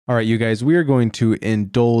All right, you guys, we are going to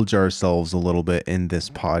indulge ourselves a little bit in this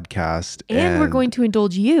podcast. And we're going to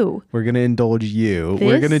indulge you. We're going to indulge you.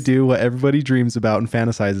 We're going to do what everybody dreams about and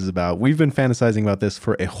fantasizes about. We've been fantasizing about this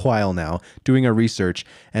for a while now, doing our research,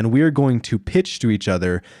 and we are going to pitch to each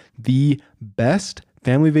other the best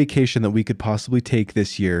family vacation that we could possibly take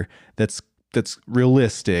this year that's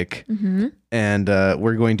realistic. Mm-hmm. And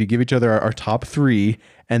we're going to give each other our top three,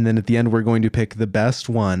 and then at the end, we're going to pick the best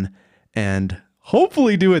one and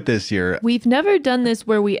hopefully do it this year. We've never done this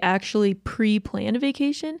where we actually pre-plan a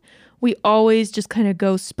vacation. We always just kind of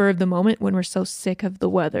go spur of the moment when we're so sick of the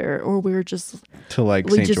weather or we're just to like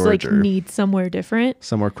we St. just George like need somewhere different.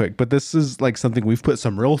 Somewhere quick. But this is like something we've put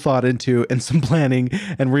some real thought into and some planning,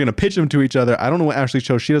 and we're going to pitch them to each other. I don't know what Ashley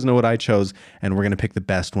chose. She doesn't know what I chose, and we're going to pick the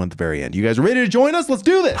best one at the very end. You guys ready to join us? Let's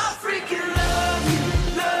do this.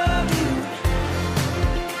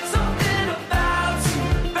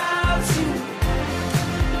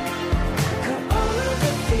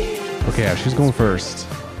 Okay, Ash, who's going first?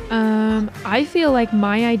 I feel like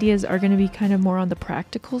my ideas are going to be kind of more on the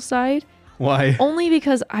practical side. Why? Only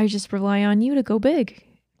because I just rely on you to go big.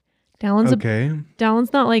 Dallon's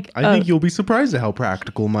not like... I think you'll be surprised at how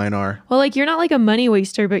practical mine are. Well, like, you're not like a money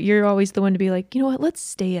waster, but you're always the one to be like, you know what, let's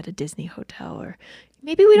stay at a Disney hotel, or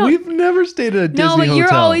maybe we don't... We've never stayed at a Disney hotel. No, but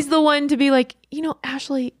you're always the one to be like, you know,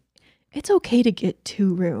 Ashley, it's okay to get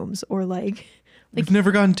 2 rooms, or like... We've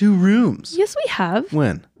never gotten 2 rooms. Yes, we have.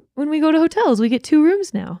 When? When we go to hotels, we get 2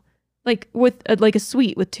 rooms now. Like with like a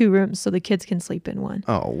suite with 2 rooms so the kids can sleep in one.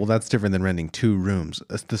 Oh, well, that's different than renting 2 rooms.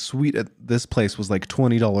 The suite at this place was like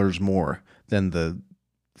 $20 more than the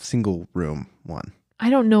single room one. I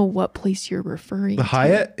don't know what place you're referring to. The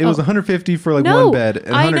Hyatt? It was $150 for like one bed and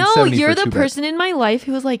 $170 I know. You're for the 2 person beds. in my life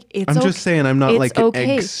who was like, I'm just saying I'm not like an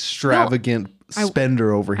okay. extravagant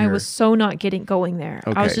spender over here. I was so not going there.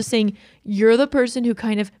 Okay. I was just saying you're the person who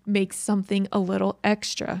kind of makes something a little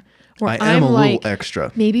extra. I am a little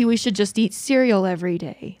extra. Maybe we should just eat cereal every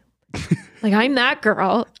day. Like, I'm that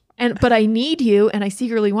girl, but I need you, and I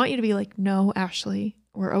secretly want you to be like, no, Ashley,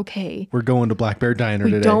 we're okay. We're going to Black Bear Diner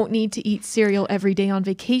today. We don't need to eat cereal every day on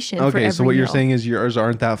vacation. Okay, so what meal. you're saying is yours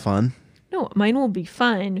aren't that fun? No, mine will be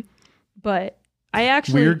fun, but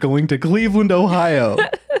we're going to Cleveland, Ohio.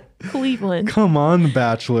 Cleveland. Come on, The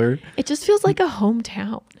Bachelor. It just feels like a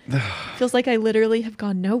hometown. Feels like I literally have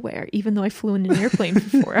gone nowhere, even though I flew in an airplane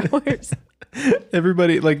for 4 hours.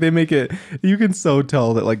 Everybody, like, they make it, you can so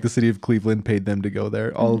tell that like the city of Cleveland paid them to go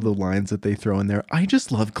there. All of the lines that they throw in there. I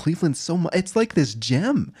just love Cleveland so much. It's like this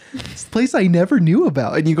gem. It's a place I never knew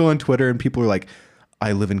about. And you go on Twitter and people are like,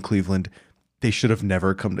 I live in Cleveland. They should have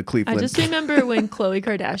never come to Cleveland. I just remember when Khloe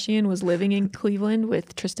Kardashian was living in Cleveland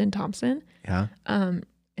with Tristan Thompson. Yeah.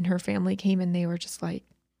 And her family came and they were just like,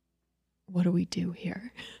 what do we do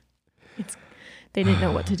here? They didn't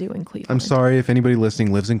know what to do in Cleveland. I'm sorry if anybody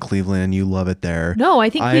listening lives in Cleveland and you love it there. No, I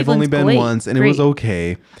think Cleveland's I've only been great. once and Great. it was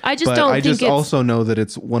okay. I just also know that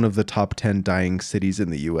it's one of the top 10 dying cities in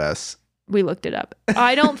the U.S. We looked it up.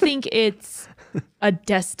 I don't think it's a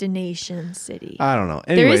destination city. I don't know.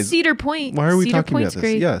 Anyways, there is Cedar Point. Why are we Cedar talking Point's about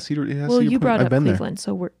this? great. Yeah, Cedar. Yeah, well, Cedar you Point. brought I've up been Cleveland, there.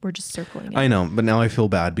 so we're just circling it. I know, but now I feel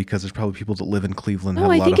bad because there's probably people that live in Cleveland. No,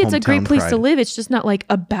 I think it's a great place to live. It's just not like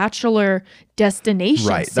a bachelor destination.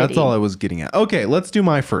 Right. City. That's all I was getting at. Okay, let's do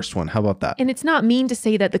my first one. How about that? And it's not mean to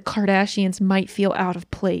say that the Kardashians might feel out of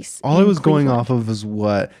place. All I was Cleveland. going off of is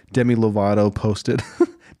what Demi Lovato posted.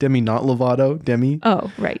 Demi, not Lovato. Demi.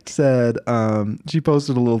 Oh, right. Said she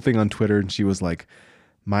posted a little thing on Twitter and she was like,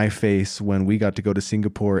 my face when we got to go to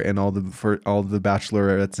Singapore and all the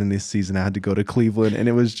bachelorettes in this season I had to go to Cleveland, and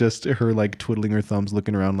it was just her like twiddling her thumbs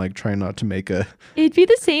looking around like trying not to make a it'd be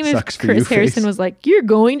the same if Chris Harrison face. was like, you're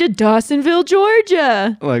going to Dawsonville,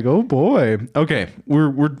 Georgia. Like, oh boy. Okay,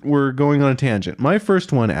 we're going on a tangent. My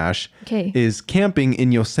first one, Ash, is camping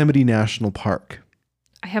in Yosemite National Park.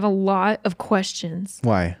 I have a lot of questions.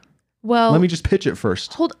 Why? Well, let me just pitch it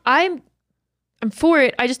first. I'm for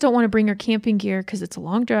it. I just don't want to bring our camping gear because it's a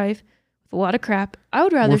long drive with a lot of crap. I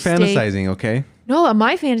would rather We're fantasizing, okay? No,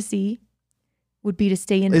 my fantasy would be to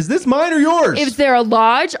stay in. Is this mine or yours? Is there a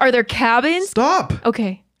lodge? Are there cabins? Stop.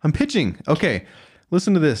 Okay. I'm pitching. Okay.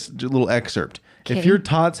 Listen to this little excerpt. Okay. If your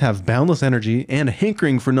tots have boundless energy and a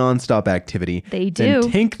hankering for nonstop activity, they do.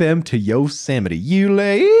 Then take them to Yosemite.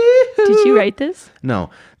 Did you write this? No.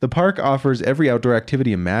 The park offers every outdoor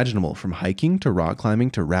activity imaginable, from hiking to rock climbing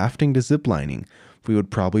to rafting to ziplining. We would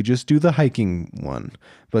probably just do the hiking one.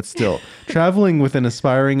 But still, traveling with an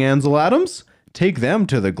aspiring Ansel Adams? Take them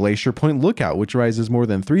to the Glacier Point Lookout, which rises more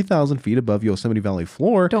than 3,000 feet above Yosemite Valley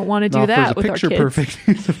floor. Don't want to do that with our kids. Perfect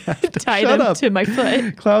views of that. Tie them to my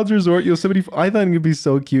foot. Clouds Resort, Yosemite. I thought it would be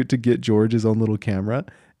so cute to get George his own little camera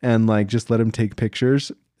and like just let him take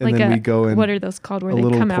pictures. And like then we go in what are those called where a they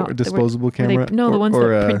little come out? disposable where camera. the ones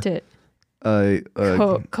that print it.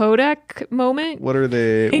 Kodak moment. What are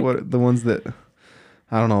they? What the ones that?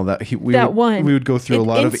 I don't know that we would go through a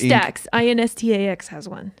lot of ink. Instax. INSTAX has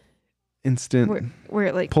one. Instant.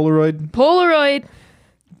 Where like Polaroid.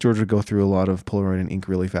 George would go through a lot of Polaroid and ink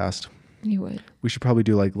really fast. You would. We should probably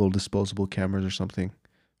do like little disposable cameras or something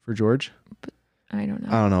for George. But I don't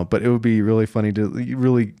know. But it would be really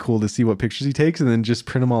really cool to see what pictures he takes and then just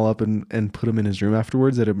print them all up and put them in his room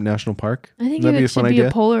afterwards at a national park. I think it should be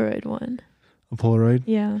a Polaroid one. A Polaroid?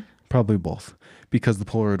 Yeah. Probably both, because the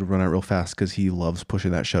Polaroid would run out real fast because he loves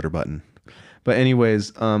pushing that shutter button. But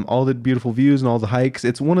anyways, all the beautiful views and all the hikes.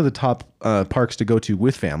 It's one of the top parks to go to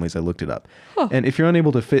with families. I looked it up. Huh. And if you're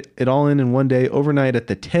unable to fit it all in one day, overnight at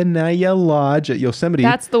the Tenaya Lodge at Yosemite.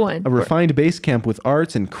 That's the one. A refined base camp with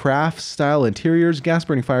arts and crafts style interiors, gas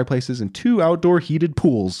burning fireplaces, and 2 outdoor heated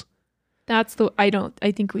pools. I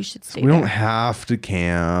think we should stay there. We don't have to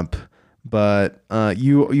camp. But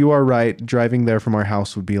you are right. Driving there from our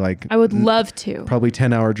house would be like... I would love to. Probably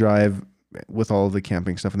 10-hour drive with all of the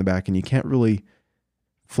camping stuff in the back. And you can't really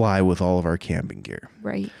fly with all of our camping gear.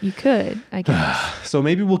 Right. You could, I guess. So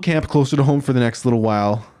maybe we'll camp closer to home for the next little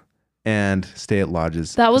while and stay at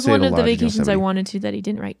lodges. That was one of the vacations I wanted to that he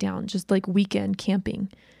didn't write down. Just like weekend camping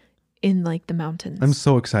in like the mountains. I'm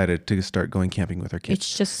so excited to start going camping with our kids.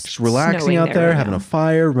 It's just relaxing out there, having a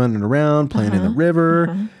fire, running around, playing in the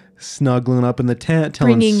river. Snuggling up in the tent,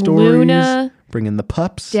 telling stories, Luna, bringing the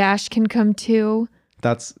pups. Dash can come too.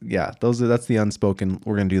 That's the unspoken.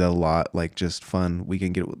 We're gonna do that a lot, like just fun. We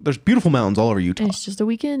can there's beautiful mountains all over Utah. And it's just a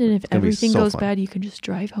weekend, and if everything goes bad, you can just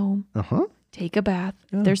drive home. Take a bath.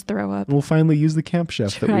 Yeah. There's throw up. We'll finally use the camp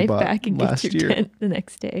chef that we bought back and last get your year. Tent the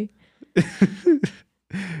next day.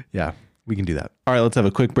 Yeah, we can do that. All right, let's have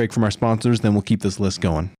a quick break from our sponsors, then we'll keep this list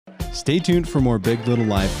going. Stay tuned for more Big Little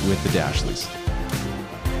Life with the Dashleys.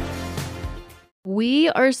 We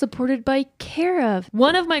are supported by Care of.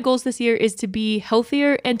 One of my goals this year is to be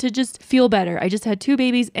healthier and to just feel better. I just had 2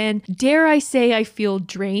 babies and dare I say I feel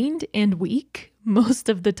drained and weak most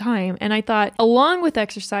of the time. And I thought, along with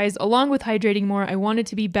exercise, along with hydrating more, I wanted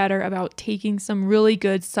to be better about taking some really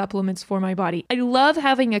good supplements for my body. I love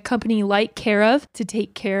having a company like Care of to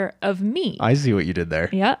take care of me. I see what you did there.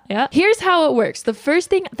 Yeah. Here's how it works. The first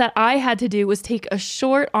thing that I had to do was take a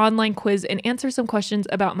short online quiz and answer some questions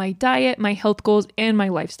about my diet, my health goals, and my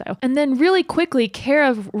lifestyle. And then really quickly, Care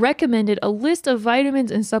of recommended a list of vitamins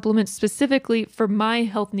and supplements specifically for my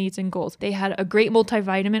health needs and goals. They had a great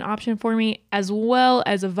multivitamin option for me, as well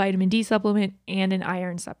as a vitamin D supplement and an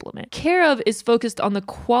iron supplement. Care of is focused on the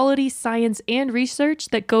quality science and research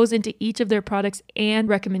that goes into each of their products and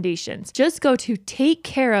recommendations. Just go to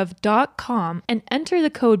takecareof.com and enter the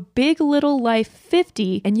code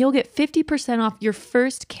BIGLITTLELIFE50 and you'll get 50% off your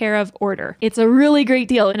first Care of order. It's a really great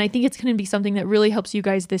deal, and I think it's going to be something that really helps you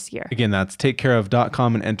guys this year. Again, that's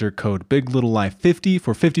takecareof.com and enter code BIGLITTLELIFE50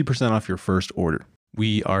 for 50% off your first order.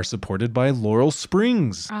 We are supported by Laurel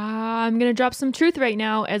Springs. I'm going to drop some truth right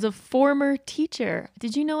now as a former teacher.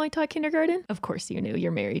 Did you know I taught kindergarten? Of course you knew.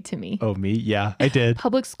 You're married to me. Oh, me? Yeah, I did.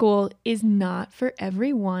 Public school is not for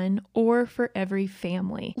everyone or for every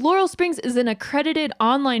family. Laurel Springs is an accredited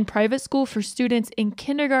online private school for students in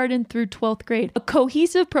kindergarten through 12th grade. A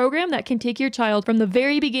cohesive program that can take your child from the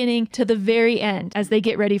very beginning to the very end as they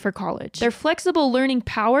get ready for college. Their flexible learning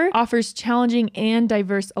power offers challenging and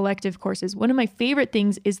diverse elective courses. One of my favorite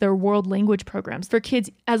things is their world language programs for kids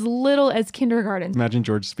as little as kindergarten. Imagine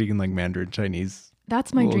George speaking like Mandarin Chinese.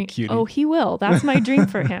 That's my dream. Cutie. Oh, he will. That's my dream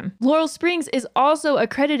for him. Laurel Springs is also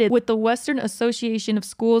accredited with the Western Association of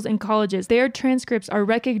Schools and Colleges. Their transcripts are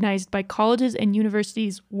recognized by colleges and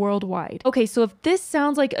universities worldwide. Okay, so if this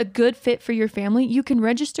sounds like a good fit for your family, you can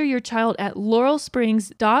register your child at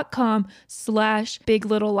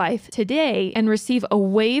laurelsprings.com/biglittlelife today and receive a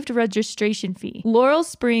waived registration fee.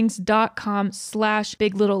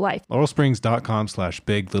 laurelsprings.com/biglittlelife.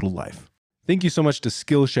 laurelsprings.com/biglittlelife. Thank you so much to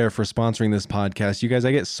Skillshare for sponsoring this podcast. You guys,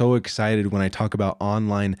 I get so excited when I talk about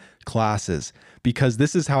online classes because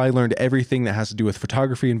this is how I learned everything that has to do with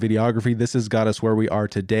photography and videography. This has got us where we are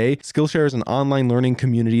today. Skillshare is an online learning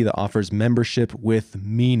community that offers membership with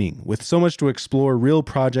meaning. With so much to explore, real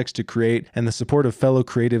projects to create, and the support of fellow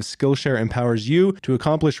creatives, Skillshare empowers you to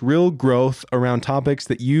accomplish real growth around topics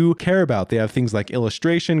that you care about. They have things like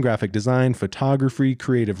illustration, graphic design, photography,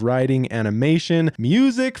 creative writing, animation,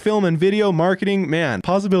 music, film and video, marketing. Man,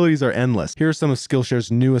 possibilities are endless. Here are some of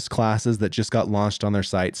Skillshare's newest classes that just got launched on their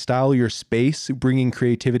site. Style Your Space, bringing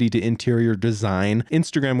creativity to interior design.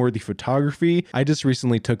 Instagram-worthy photography. I just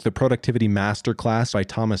recently took the Productivity Masterclass by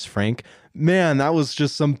Thomas Frank. Man, that was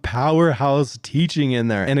just some powerhouse teaching in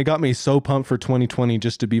there. And it got me so pumped for 2020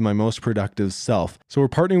 just to be my most productive self. So we're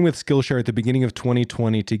partnering with Skillshare at the beginning of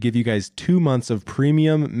 2020 to give you guys 2 months of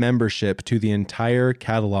premium membership to the entire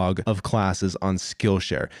catalog of classes on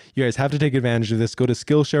Skillshare. You guys have to take advantage of this. Go to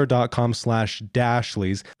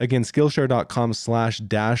Skillshare.com/Dashleys. Again,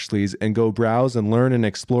 Skillshare.com/Dashleys, and go browse and learn and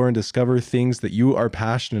explore and discover things that you are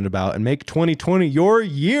passionate about and make 2020 your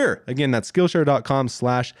year. Again, that's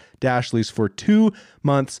Skillshare.com/Dashleys for 2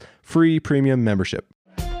 months free premium membership.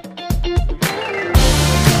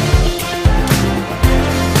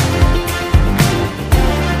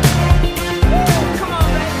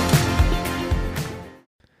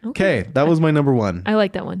 Okay, that was my number one. I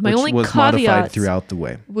like that one. My which only was modified caveat throughout the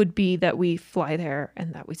way. would be that we fly there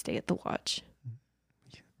and that we stay at the lodge.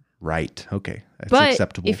 Right. Okay. That's But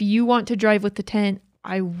acceptable. if you want to drive with the tent,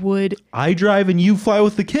 I would. I drive and you fly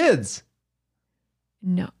with the kids.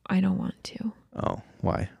 No, I don't want to. Oh,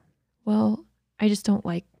 why? Well, I just don't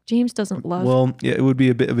like. James doesn't love. Well, yeah, it would be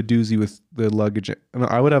a bit of a doozy with the luggage.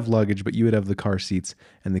 I would have luggage, but you would have the car seats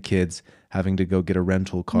and the kids having to go get a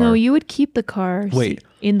rental car. No, you would keep the car Wait,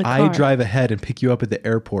 in the car. I drive ahead and pick you up at the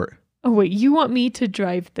airport. Oh, wait, you want me to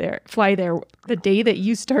fly there the day that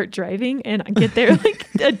you start driving and I get there like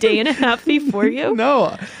a day and a half before you?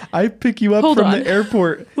 No, I pick you up Hold from on. the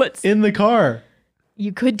airport in the car.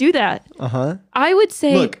 You could do that. Uh-huh. I would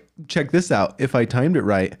say. Look, check this out. If I timed it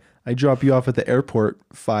right, I drop you off at the airport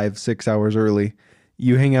 5-6 hours early.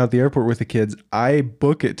 You hang out at the airport with the kids. I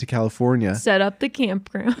book it to California. Set up the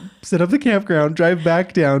campground. Set up the campground, drive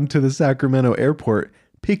back down to the Sacramento airport,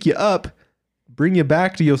 pick you up, bring you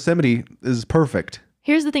back to Yosemite. This is perfect.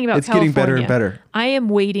 Here's the thing about It's California. getting better and better. I am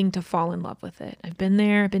waiting to fall in love with it. I've been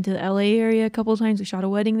there. I've been to the LA area a couple of times. We shot a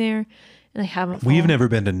wedding there and I haven't We've fallen. never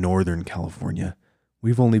been to Northern California.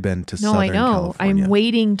 We've only been to No, I Southern know. California. I'm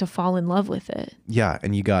waiting to fall in love with it. Yeah,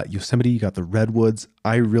 and you got Yosemite, you got the Redwoods.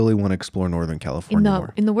 I really want to explore Northern California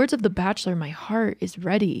more. In the words of The Bachelor, my heart is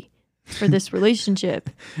ready for this relationship.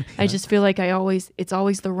 I just feel like it's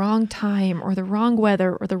always the wrong time or the wrong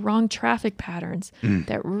weather or the wrong traffic patterns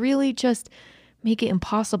that really just make it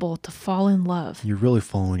impossible to fall in love. You're really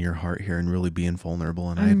following your heart here and really being vulnerable,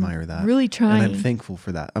 and I admire that. Really trying. And I'm thankful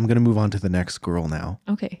for that. I'm going to move on to the next girl now.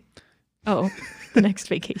 Okay. Oh, the next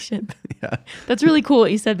vacation. Yeah. That's really cool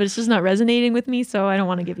what you said, but it's just not resonating with me, so I don't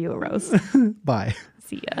want to give you a rose. Bye.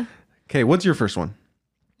 See ya. Okay, what's your first one?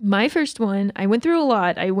 My first one, I went through a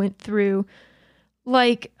lot. I went through,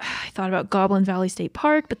 I thought about Goblin Valley State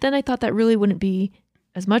Park, but then I thought that really wouldn't be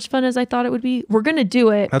as much fun as I thought it would be. We're going to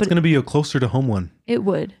do it. That's going to be a closer to home one. It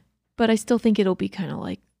would. But I still think it'll be kind of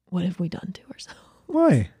like, what have we done to ourselves?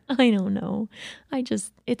 Why? I don't know.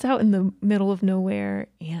 It's out in the middle of nowhere,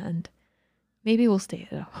 and maybe we'll stay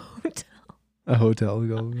at a hotel. A hotel.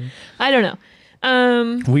 I don't know.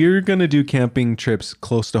 We're going to do camping trips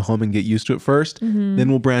close to home and get used to it first. Mm-hmm. Then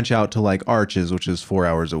we'll branch out to like Arches, which is 4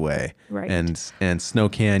 hours away. Right. And Snow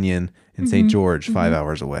Canyon and St. George, 5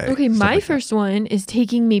 hours away. Okay, Stuff my like first one is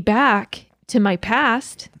taking me back to my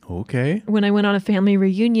past that. Okay. when I went on a family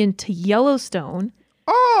reunion to Yellowstone.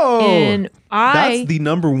 Oh! And that's the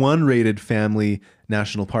number 1 rated family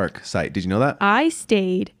national park site. Did you know that? I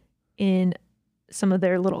stayed in some of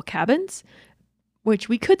their little cabins, which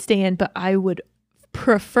we could stay in, but I would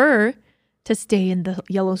prefer to stay in the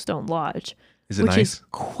Yellowstone Lodge. Is it which nice? is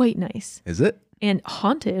quite nice. Is it? And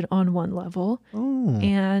haunted on one level. Oh.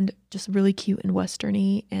 And just really cute and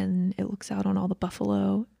westerny, and it looks out on all the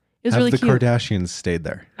buffalo. It was Have really the cute. Kardashians stayed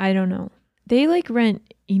there? I don't know. They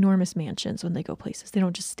rent enormous mansions when they go places. They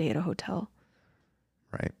don't just stay at a hotel.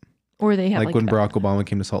 Right. Or they have Like when Barack Obama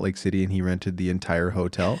came to Salt Lake City and he rented the entire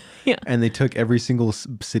hotel. Yeah. And they took every single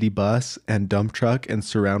city bus and dump truck and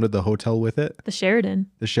surrounded the hotel with it. the Sheridan.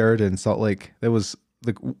 The Sheridan, Salt Lake. That was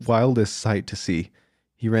the wildest sight to see.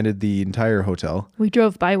 He rented the entire hotel. We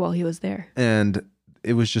drove by while he was there. And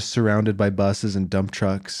it was just surrounded by buses and dump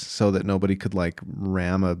trucks so that nobody could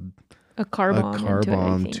ram A car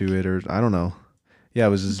bomb to it, or I don't know. Yeah, it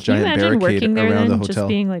was this Can you giant imagine barricade working there around the then, hotel. just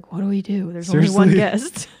being like, what do we do? There's Seriously? only one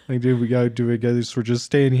guest. Like, dude, we gotta do it, guys. We're just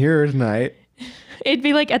staying here tonight. It'd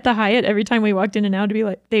be like at the Hyatt every time we walked in and out. It'd be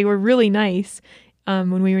like, they were really nice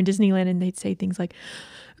when we were in Disneyland, and they'd say things like,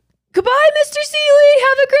 "Goodbye, Mr. Seeley.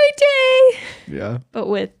 Have a great day." Yeah. But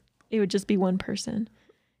it would just be one person.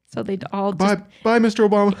 So they'd all Bye, just, bye, Mr.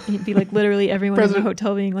 Obama. it'd be like literally everyone in President. the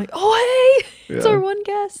hotel being like, "Oh, hey, it's Yeah. our one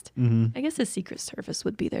guest." Mm-hmm. I guess the Secret Service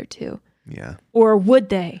would be there too. Yeah. Or would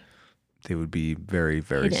they? they would be very,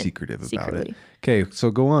 very Hidden secretive about secretly. it. Okay, so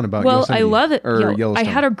go on about Well, Yosemite. I love it. Or Yo, I Yellowstone.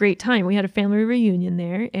 had a great time. We had a family reunion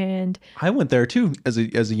there, and I went there too as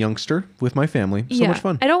a youngster with my family. So yeah, much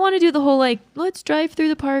fun. I don't want to do the whole like let's drive through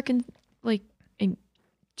the park and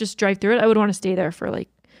just drive through it. I would want to stay there for like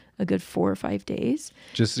a good 4 or 5 days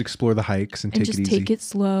Just explore the hikes and and take just it easy. take it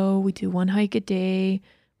slow. We do one hike a day.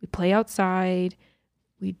 We play outside.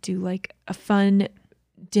 We do like a fun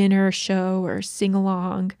dinner show or sing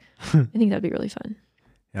along. I think that'd be really fun.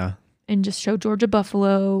 Yeah. And just show Georgia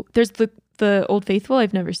buffalo. There's the Old Faithful.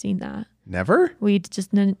 I've never seen that. Never? We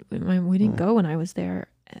didn't go when I was there.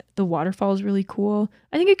 The waterfall is really cool.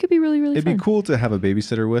 I think it could be really, really It'd fun. be cool to have a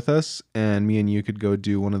babysitter with us, and me and you could go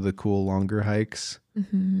do one of the cool longer hikes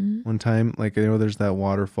Mm-hmm. one time. Like, there's that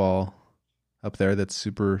waterfall up there that's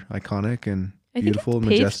super iconic and beautiful and I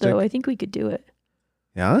think it's paved, majestic. though. I think we could do it.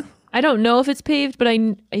 Yeah? I don't know if it's paved, but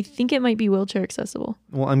I think it might be wheelchair accessible.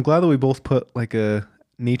 Well, I'm glad that we both put like a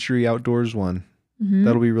naturey outdoors one. Mm-hmm.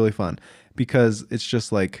 That'll be really fun because it's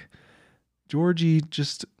just like Georgie.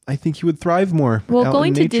 I think he would thrive more. Well, out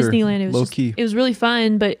going in to nature, Disneyland, low key. it was really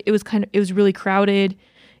fun, but it was really crowded,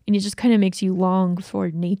 and it just kind of makes you long for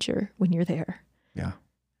nature when you're there. Yeah.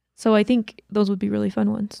 So I think those would be really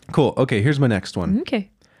fun ones. Cool. Okay, here's my next one.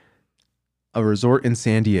 Okay. A resort in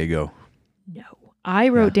San Diego. No, I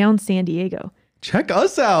wrote down San Diego, Check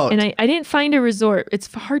us out. and I didn't find a resort.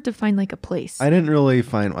 It's hard to find like a place. I didn't really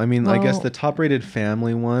find. I mean, I guess Well, the top-rated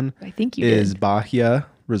family one I think you is did. Bahia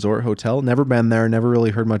Resort Hotel. Never been there. Never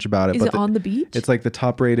really heard much about it. Is but it on the beach? it's like the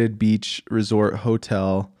top-rated beach resort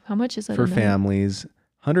hotel How much is that for a night? families.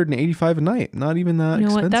 $185 a night. Not even that You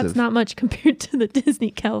know expensive. what? That's not much compared to the Disney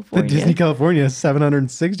The California. Disney California is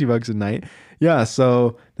 $760 a night. Yeah,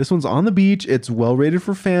 so this one's on the beach. It's well rated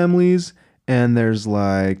for families, and there's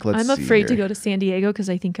like I'm afraid to go to San Diego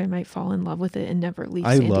because I think I might fall in love with it and never leave.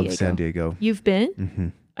 I San love Diego. San Diego. You've been? Mm-hmm.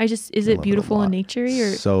 Is I it love it a beautiful and lot. naturey,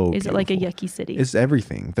 or So is it like a beautiful. yucky city? It's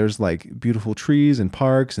everything. There's like beautiful trees and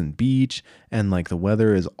parks and beach, and like the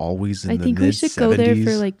weather is always in I the think mid-70s. we should go there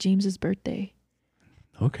for like James's birthday.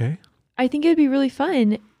 Okay. I think it'd be really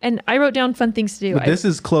fun. And I wrote down fun things to do. But this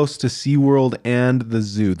is close to SeaWorld and the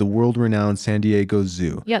zoo, the world-renowned San Diego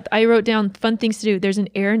Zoo. Yeah, I wrote down fun things to do. There's an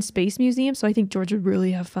air and space museum, so I think George would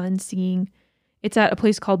really have fun seeing. It's at a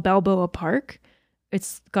place called Balboa Park.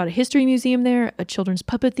 It's got a history museum there, a children's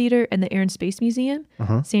puppet theater, and the Air and Space Museum.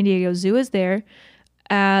 Uh-huh. San Diego Zoo is there.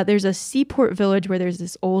 There's a seaport village where there's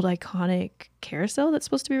this old iconic carousel that's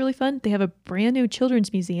supposed to be really fun. They have a brand new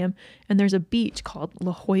children's museum, and there's a beach called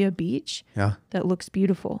La Jolla Beach Yeah. that looks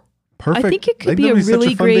beautiful. Perfect. I think it could be that'd a such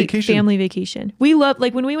really fun great vacation. family vacation. We love,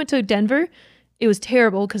 like when we went to Denver, it was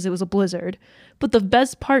terrible because it was a blizzard. But the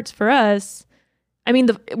best parts for us, I mean,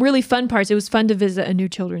 the really fun parts, it was fun to visit a new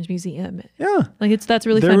children's museum. Yeah. Like that's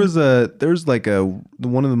really There fun. was like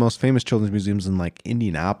one of the most famous children's museums in like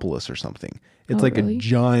Indianapolis or something. It's Oh, like really? a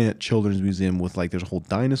giant children's museum with like there's a whole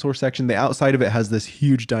dinosaur section. The outside of it has this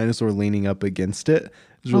huge dinosaur leaning up against it.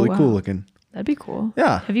 It's really wow. cool looking. That'd be cool.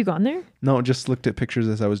 Yeah. Have you gone there? No, just looked at pictures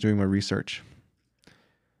as I was doing my research.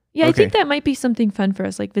 Yeah, I Okay. think that might be something fun for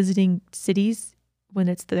us, like visiting cities when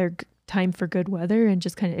it's their time for good weather and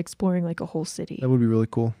just kind of exploring like a whole city. That would be really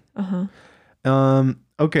cool. Uh-huh.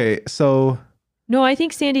 Okay, so No, I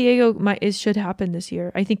think San Diego should happen this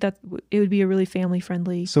year. I think that it would be a really family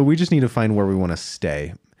friendly. we just need to find where we want to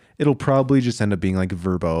stay. It'll probably just end up being like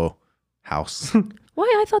Verbo house.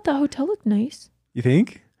 Why? I thought the hotel looked nice. You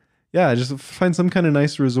think? Yeah, just find some kind of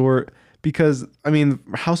nice resort because I mean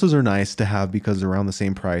houses are nice to have because they're around the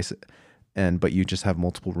same price but you just have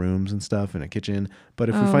multiple rooms and stuff and a kitchen. But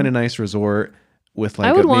if we find a nice resort with like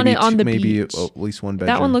I would want it on the maybe beach. at least one bedroom.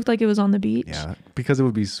 That one looked like it was on the beach. Yeah, because it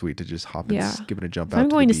would be sweet to just hop and Yeah. give it a jump If out I'm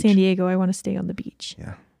going to to the beach. San Diego, I want to stay on the beach.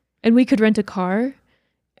 Yeah. And we could rent a car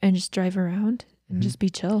and just drive around and Mhm. just be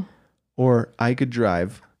chill. Or I could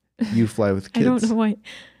drive. You fly with I kids. don't know why.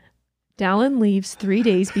 Dallin leaves 3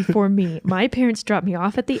 days before me. My parents drop me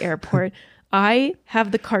off at the airport. I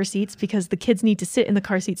have the car seats because the kids need to sit in the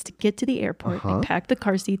car seats to get to the airport. Uh-huh. I pack the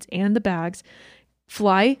car seats and the bags,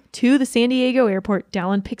 fly to the San Diego airport.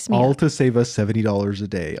 Dallin picks me All up. to save us $70 a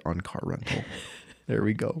day on car rental. There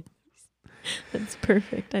we go. That's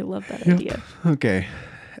perfect. I love that Yep. idea. Okay.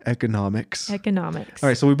 Economics. Economics. All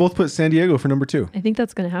right, so we both put San Diego for number 2. I think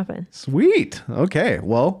that's going to happen. Sweet. Okay.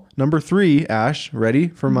 Well, number 3, Ash, ready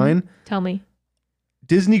for mine? Tell me.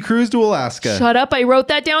 Disney cruise to Alaska. Shut up. I wrote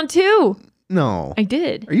that down too. No. I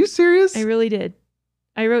did. Are you serious? I really did.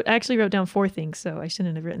 I actually wrote down 4 things, so I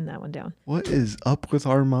shouldn't have written that one down. What is up with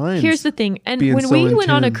our minds? Here's the thing. And being when so we in went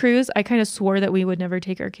on a tune. cruise, I kind of swore that we would never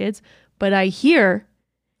take our kids. But I hear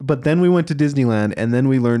But then we went to Disneyland, and then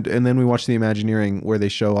we watched the Imagineering where they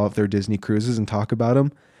show off their Disney cruises and talk about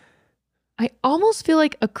them. I almost feel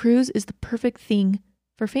like a cruise is the perfect thing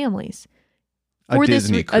for families. A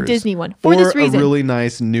Disney cruise. A Disney one. For this reason. Or a really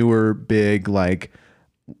nice, newer, big, like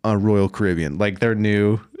Royal Caribbean. Like their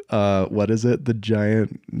new, what is it? The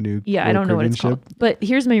giant new Yeah, Royal I don't know what Caribbean it's called. But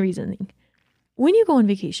here's my reasoning. When you go on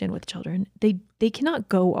vacation with children, they cannot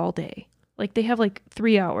go all day. Like they have like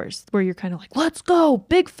 3 hours where you're kind of like, let's go,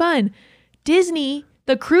 big fun. Disney,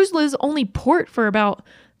 the cruise lives only port for about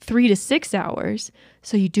 3 to 6 hours.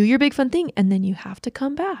 So you do your big fun thing and then you have to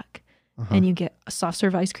come back. And you get a soft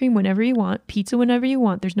serve ice cream whenever you want, pizza whenever you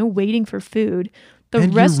want. There's no waiting for food.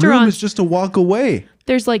 And your room is just a walk away.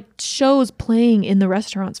 There's like shows playing in the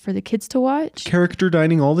restaurants for the kids to watch. Character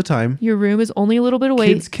dining all the time. Your room is only a little bit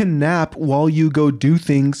away. Kids can nap while you go do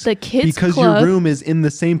things. The kids because club, your room is in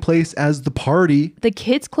the same place as the party. The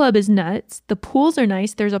kids club is nuts. The pools are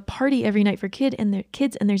nice. There's a party every night for kids, and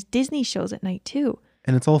there's Disney shows at night too.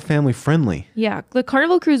 And it's all family friendly. Yeah, the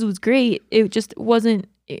Carnival cruise was great. It just wasn't.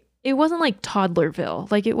 It wasn't like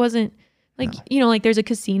Toddlerville. Like it wasn't like, you know, like there's a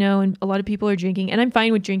casino and a lot of people are drinking, and I'm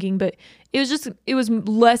fine with drinking, but it was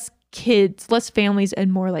less kids, less families,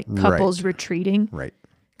 and more like couples retreating. Right.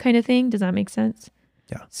 Kind of thing. Does that make sense?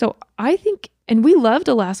 Yeah. So I think, and we loved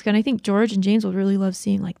Alaska, and I think George and James will really love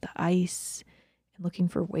seeing like the ice and looking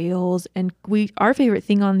for whales. And our favorite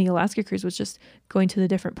thing on the Alaska cruise was just going to the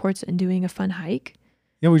different ports and doing a fun hike.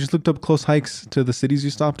 Yeah, we just looked up close hikes to the cities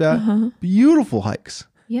you stopped at. Beautiful hikes.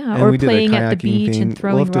 Yeah, and or playing at the beach thing. and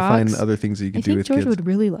throwing rocks. We'll have to rocks. find other things that you can do with George kids. would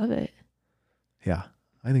really love it. Yeah,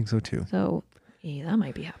 I think so too. So, yeah, that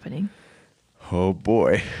might be happening. Oh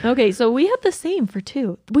boy. Okay, so we had the same for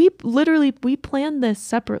 2. We planned this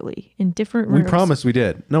separately in different rooms. We promised we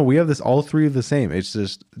did. No, we have this all 3 of the same. It's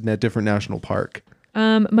just a different national park.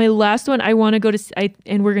 My last one I want to go to,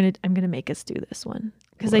 I'm gonna make us do this one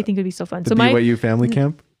because I think it'd be so fun. The BYU family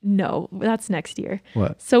camp? No, that's next year.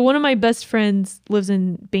 What? So one of my best friends lives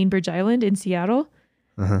in Bainbridge Island in Seattle.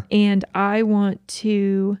 And I want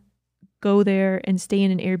to go there and stay in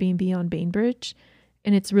an Airbnb on Bainbridge.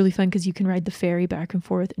 And it's really fun because you can ride the ferry back and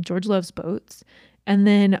forth. And George loves boats. And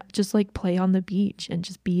then just like play on the beach and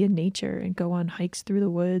just be in nature and go on hikes through the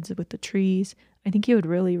woods with the trees. I think he would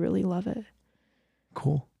really, really love it.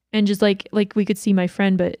 Cool. And just like we could see my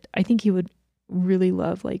friend, but I think he would really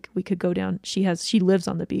love, like we could go down. She lives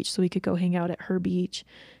on the beach, so we could go hang out at her beach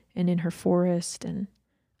and in her forest. And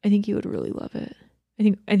I think he would really love it. I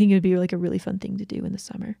think it would be like a really fun thing to do in the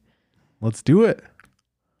summer. Let's do it.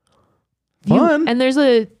 Fun. And there's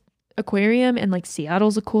a aquarium, and like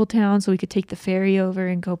Seattle's a cool town, so we could take the ferry over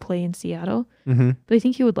and go play in Seattle. But I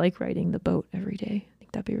think he would like riding the boat every day. I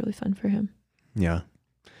think that'd be really fun for him. Yeah.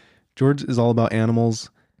 George is all about animals,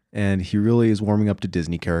 and he really is warming up to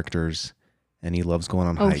Disney characters, and he loves going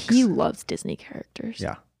on hikes. Oh, he loves Disney characters.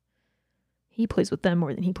 Yeah. He plays with them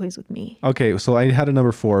more than he plays with me. Okay, so I had a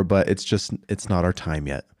number 4, but it's not our time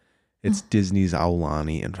yet. It's Disney's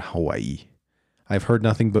Aulani in Hawaii. I've heard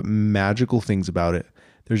nothing but magical things about it.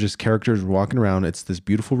 There's just characters walking around. It's this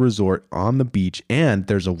beautiful resort on the beach, and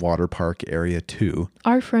there's a water park area too.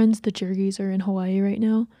 Our friends, the Jergys, are in Hawaii right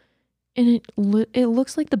now, and it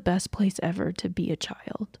looks like the best place ever to be a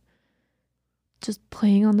child. Just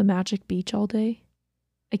playing on the magic beach all day.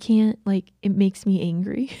 I can't, like, it makes me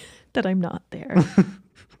angry that I'm not there.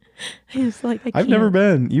 I've never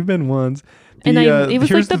been. You've been once. And it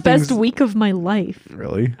was like the best week of my life.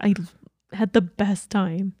 Really? I had the best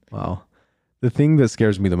time. Wow. The thing that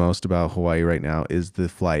scares me the most about Hawaii right now is the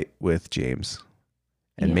flight with James.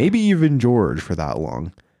 And maybe even George for that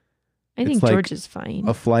long. I think George is fine.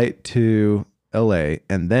 A flight to LA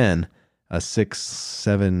and then a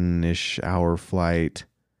 6-7-ish hour flight.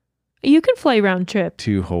 You can fly round trip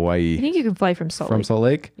to Hawaii. I think you can fly from Salt Lake. From Salt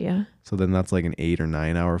Lake? Yeah. So then that's like an 8 or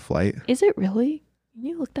 9 hour flight. Is it really? Can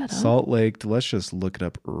you look that up? Salt Lake. Let's just look it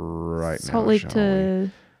up right now. Salt Lake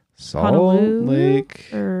to Salt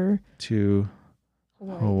Lake or to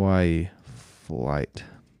Hawaii flight.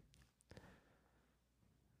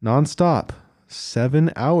 Non-stop.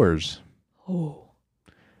 7 hours. Oh.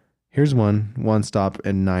 Here's one stop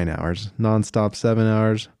in 9 hours. Non-stop 7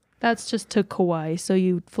 hours. That's just to Kauai. So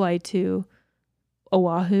you fly to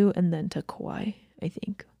Oahu and then to Kauai, I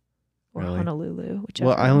think. Or really? Honolulu. Whichever.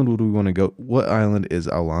 What island would we want to go? What island is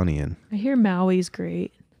Aulani in? I hear Maui's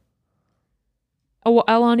great. Oh,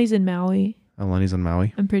 Aulani's in Maui. Aulani's in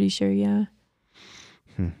Maui? I'm pretty sure, yeah.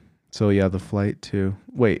 So yeah, the flight to...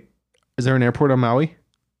 Wait, is there an airport on Maui?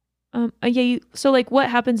 Yeah. So like what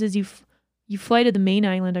happens is you fly to the main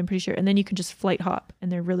island, I'm pretty sure, and then you can just flight hop,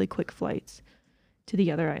 and they're really quick flights to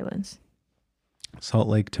the other islands. Salt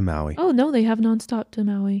Lake to Maui. Oh, no, they have nonstop to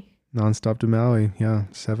Maui. Nonstop to Maui. Yeah,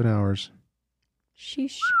 7 hours.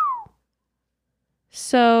 Sheesh.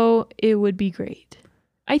 So it would be great.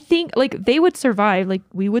 I think like they would survive. Like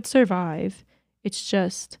we would survive. It's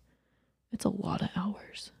a lot of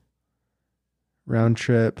hours. Round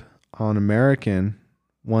trip on American,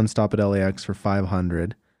 one stop at LAX for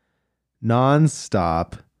 $500.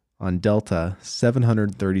 Non-stop on Delta,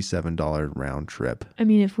 $737 round trip. I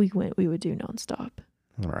mean, if we went, we would do nonstop.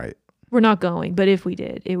 All right. We're not going, but if we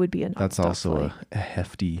did, it would be a nonstop. That's also flight. a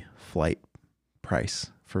hefty flight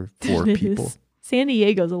price for 4 It people. is. San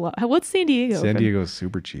Diego's a lot. What's San Diego? San Diego is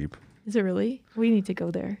super cheap. Is it really? We need to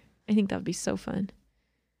go there. I think that would be so fun.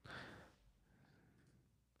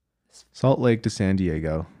 Salt Lake to San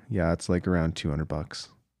Diego. Yeah, it's like around $200.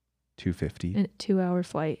 $250. And a 2-hour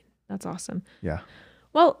flight. That's awesome. Yeah.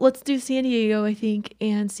 Well, let's do San Diego, I think,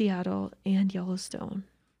 and Seattle and Yellowstone.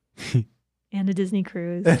 And a Disney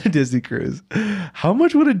cruise. And a Disney cruise. How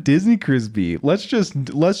much would a Disney cruise be? Let's just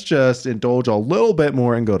indulge a little bit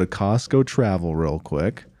more and go to Costco Travel real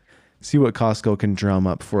quick. See what Costco can drum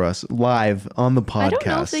up for us live on the podcast. I don't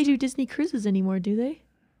know if they do Disney cruises anymore, do they?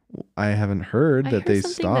 I haven't heard that they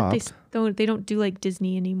stopped. That they don't do like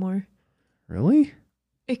Disney anymore. Really?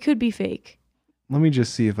 It could be fake. Let me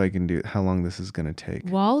just see if I can do how long this is going to take.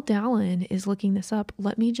 While Dallin is looking this up,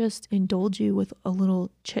 let me just indulge you with a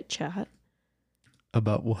little chit chat.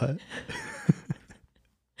 About what?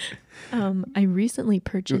 I recently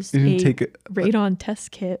purchased You a didn't take radon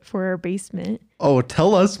test kit for our basement. Oh,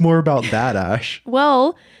 tell us more about that, Ash.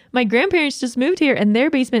 Well, my grandparents just moved here and their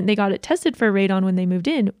basement, they got it tested for radon when they moved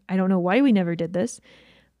in. I don't know why we never did this.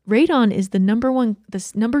 Radon is the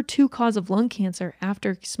number 2 cause of lung cancer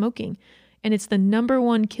after smoking. And it's the number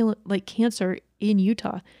 1 cancer in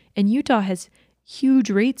Utah. And Utah has huge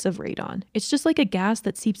rates of radon. It's just like a gas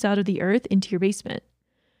that seeps out of the earth into your basement.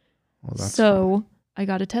 Well, that's so fun. I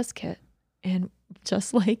got a test kit, and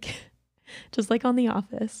just like on The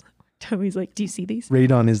Office, Toby's like, "Do you see these?"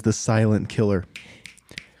 Radon is the silent killer.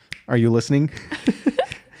 Are you listening?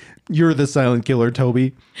 You're the silent killer,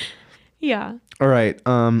 Toby. Yeah. All right.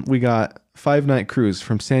 We got 5-night cruise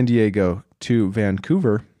from San Diego to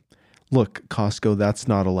Vancouver. Look, Costco, that's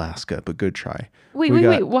not Alaska, but good try. Wait.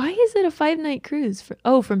 Why is it a 5-night cruise?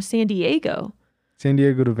 From San Diego. San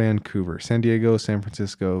Diego to Vancouver. San Diego, San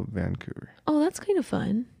Francisco, Vancouver. Oh, that's kind of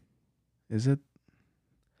fun. Is it?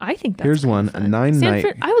 I think that's Here's one, fun. a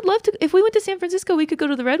 9-night. I would love to. If we went to San Francisco, we could go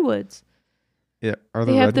to the Redwoods. Yeah, are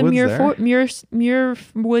the They have Redwoods the there? Muir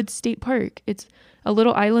Woods State Park. It's a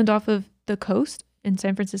little island off of the coast in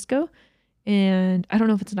San Francisco. And I don't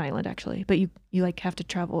know if it's an island actually, but you like have to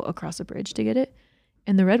travel across a bridge to get it.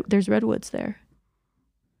 And there's redwoods there.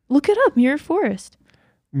 Look it up, Muir Forest.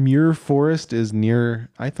 Muir Forest is near.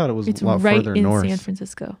 I thought it was It's a lot right further in north. San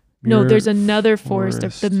Francisco. Muir No, there's another forest.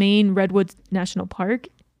 Forest. The main Redwoods National Park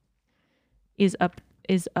is up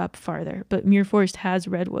farther, but Muir Forest has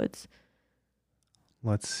redwoods.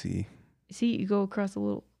 Let's see. See, you go across a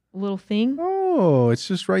little thing. Oh, it's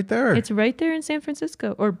just right there. It's right there in San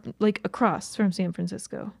Francisco, or like across from San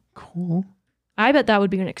Francisco. cool. I bet that would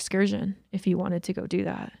be an excursion if you wanted to go do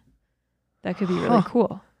that. That could be really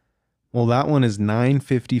cool. Well, that one is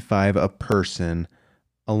 $9.55 a person,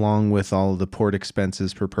 along with all of the port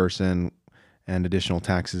expenses per person and additional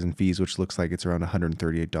taxes and fees, which looks like it's around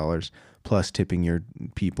 $138 plus tipping your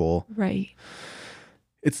people. Right.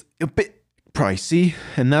 It's a bit pricey,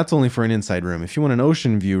 and that's only for an inside room. If you want an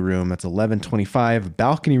ocean view room, that's $1,125.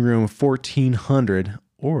 Balcony room $1,400,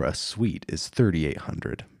 or a suite is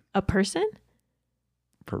 $3,800 A person?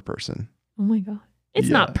 per person. Oh my God. It's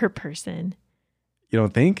Yeah. not per person. You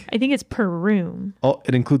don't think? I think it's per room. Oh,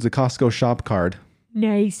 it includes a Costco shop card.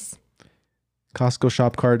 Nice. Costco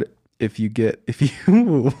shop card. If you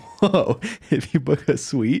book a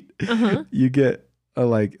suite, Uh-huh. you get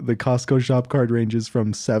the Costco shop card ranges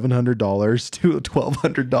from $700 to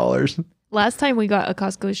 $1,200. Last time we got a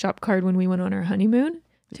Costco shop card when we went on our honeymoon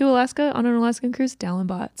to Alaska on an Alaskan cruise, Dallin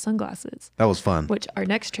bought sunglasses, That was fun. which our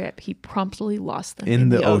next trip, he promptly lost them In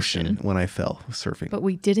the ocean when I fell surfing. But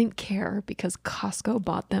we didn't care because Costco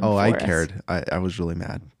bought them Oh, for I us. cared. I was really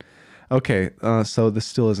mad. Okay, so this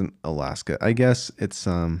still isn't Alaska. I guess it's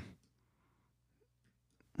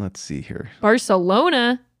let's see here.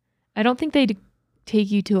 Barcelona. I don't think they'd take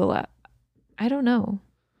you to Alaska. I don't know.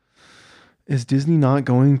 Is Disney not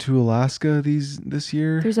going to Alaska this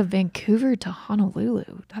year? There's a Vancouver to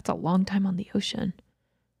Honolulu. That's a long time on the ocean.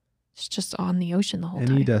 It's just on the ocean the whole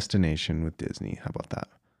Any time. destination with Disney. How about that?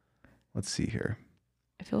 Let's see here.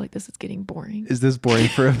 I feel like this is getting boring. Is this boring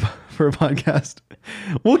for a podcast?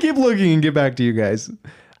 We'll keep looking and get back to you guys.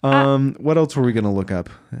 What else were we going to look up?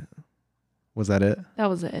 Was that it? That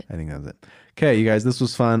was it. I think that was it. Okay, you guys, this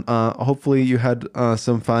was fun. Hopefully you had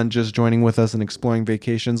some fun just joining with us and exploring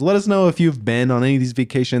vacations. Let us know if you've been on any of these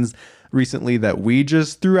vacations recently that we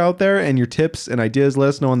just threw out there, and your tips and ideas. Let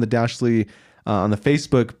us know on the Dashley, on the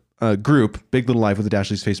Facebook group, Big Little Life with the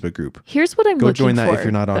Dashley's Facebook group. Here's what I'm Go looking for. join that if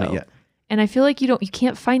you're not on it though. yet. And I feel like you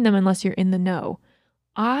can't find them unless you're in the know.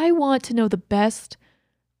 I want to know the best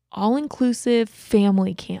all-inclusive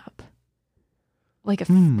family camp. Like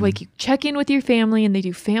like you check in with your family and they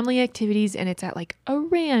do family activities, and it's at like a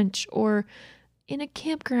ranch or in a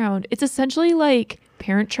campground. It's essentially like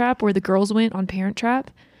Parent Trap, where the girls went on Parent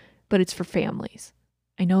Trap, but it's for families.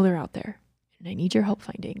 I know they're out there, and I need your help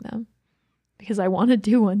finding them because I want to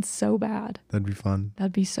do one so bad. That'd be fun.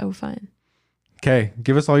 That'd be so fun. Okay,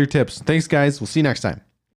 give us all your tips. Thanks, guys. We'll see you next time.